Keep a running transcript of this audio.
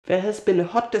There has been a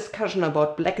hot discussion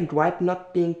about black and white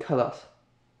not being colors.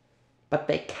 But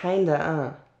they kinda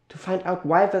are. To find out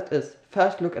why that is,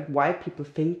 first look at why people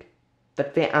think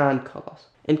that they aren't colors.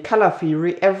 In color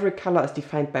theory, every color is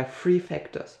defined by three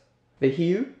factors: the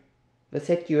hue, the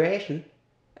saturation,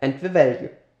 and the value.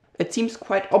 It seems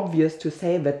quite obvious to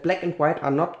say that black and white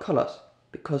are not colors,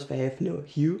 because they have no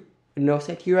hue and no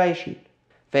saturation.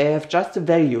 They have just a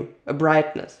value, a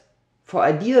brightness. For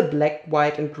ideal black,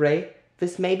 white and gray,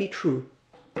 this may be true,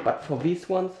 but for these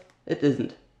ones, it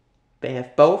isn't. They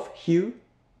have both hue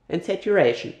and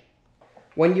saturation.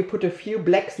 When you put a few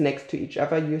blacks next to each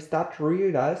other, you start to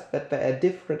realize that they are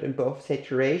different in both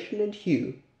saturation and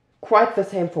hue. Quite the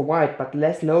same for white, but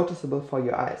less noticeable for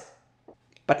your eyes.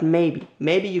 But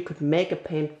maybe you could make a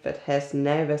paint that has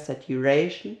neither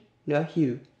saturation nor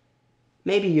hue.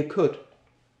 Maybe you could,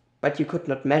 but you could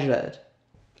not measure it.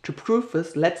 To prove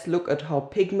this, let's look at how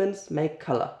pigments make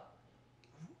color.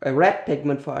 A red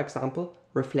pigment, for example,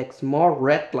 reflects more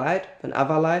red light than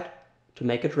other light to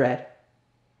make it red.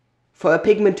 For a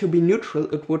pigment to be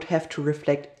neutral, it would have to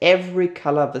reflect every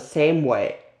color the same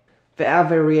way. There are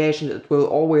variations, it will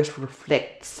always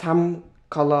reflect some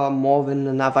color more than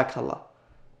another color.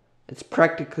 It's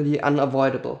practically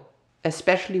unavoidable.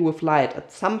 Especially with light,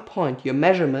 at some point your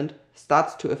measurement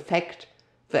starts to affect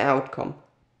the outcome.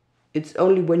 It's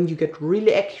only when you get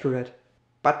really accurate,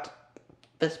 but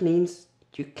this means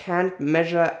you can't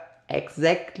measure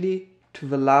exactly to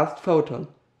the last photon.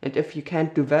 And if you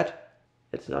can't do that,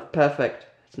 it's not perfect.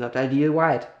 It's not ideal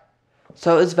white.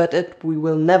 So is that it? We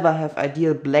will never have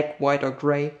ideal black, white or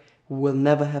gray. We will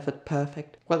never have it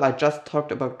perfect. Well, I just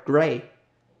talked about gray.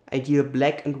 Ideal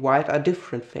black and white are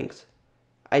different things.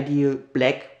 Ideal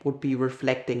black would be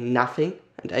reflecting nothing,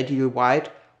 and ideal white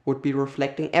would be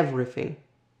reflecting everything.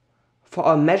 For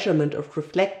our measurement of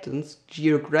reflectance,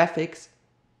 geographics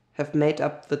have made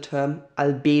up the term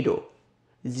albedo.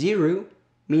 0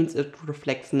 means it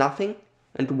reflects nothing,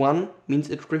 and 1 means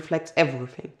it reflects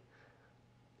everything.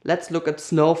 Let's look at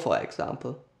snow, for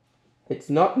example. It's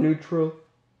not neutral,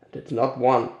 and it's not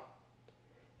 1.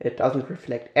 It doesn't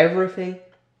reflect everything,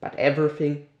 but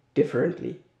everything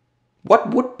differently.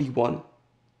 What would be 1?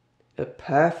 A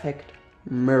perfect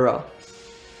mirror.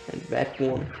 And that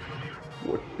one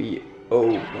would be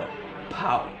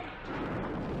overpowered.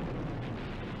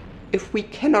 If we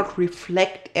cannot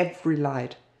reflect every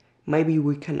light, maybe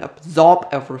we can absorb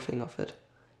everything of it.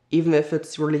 Even if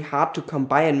it's really hard to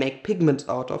combine and make pigments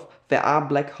out of, there are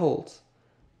black holes.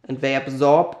 And they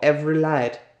absorb every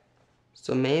light.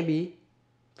 So maybe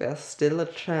there's still a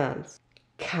chance.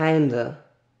 Kinda.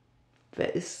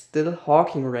 There is still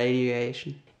Hawking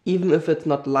radiation. Even if it's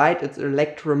not light, it's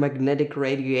electromagnetic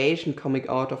radiation coming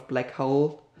out of black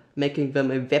holes, making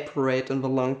them evaporate in the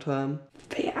long term.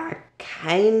 They are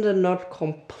kinda not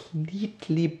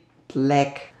completely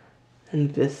black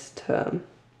in this term.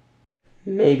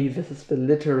 Maybe this is the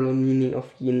literal meaning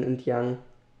of yin and yang.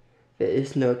 There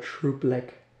is no true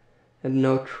black and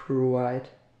no true white.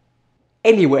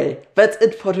 Anyway, that's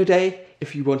it for today.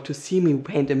 If you want to see me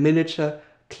paint a miniature,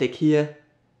 click here.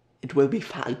 It will be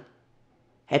fun.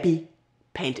 Happy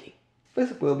painting.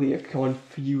 This will be a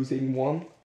confusing one.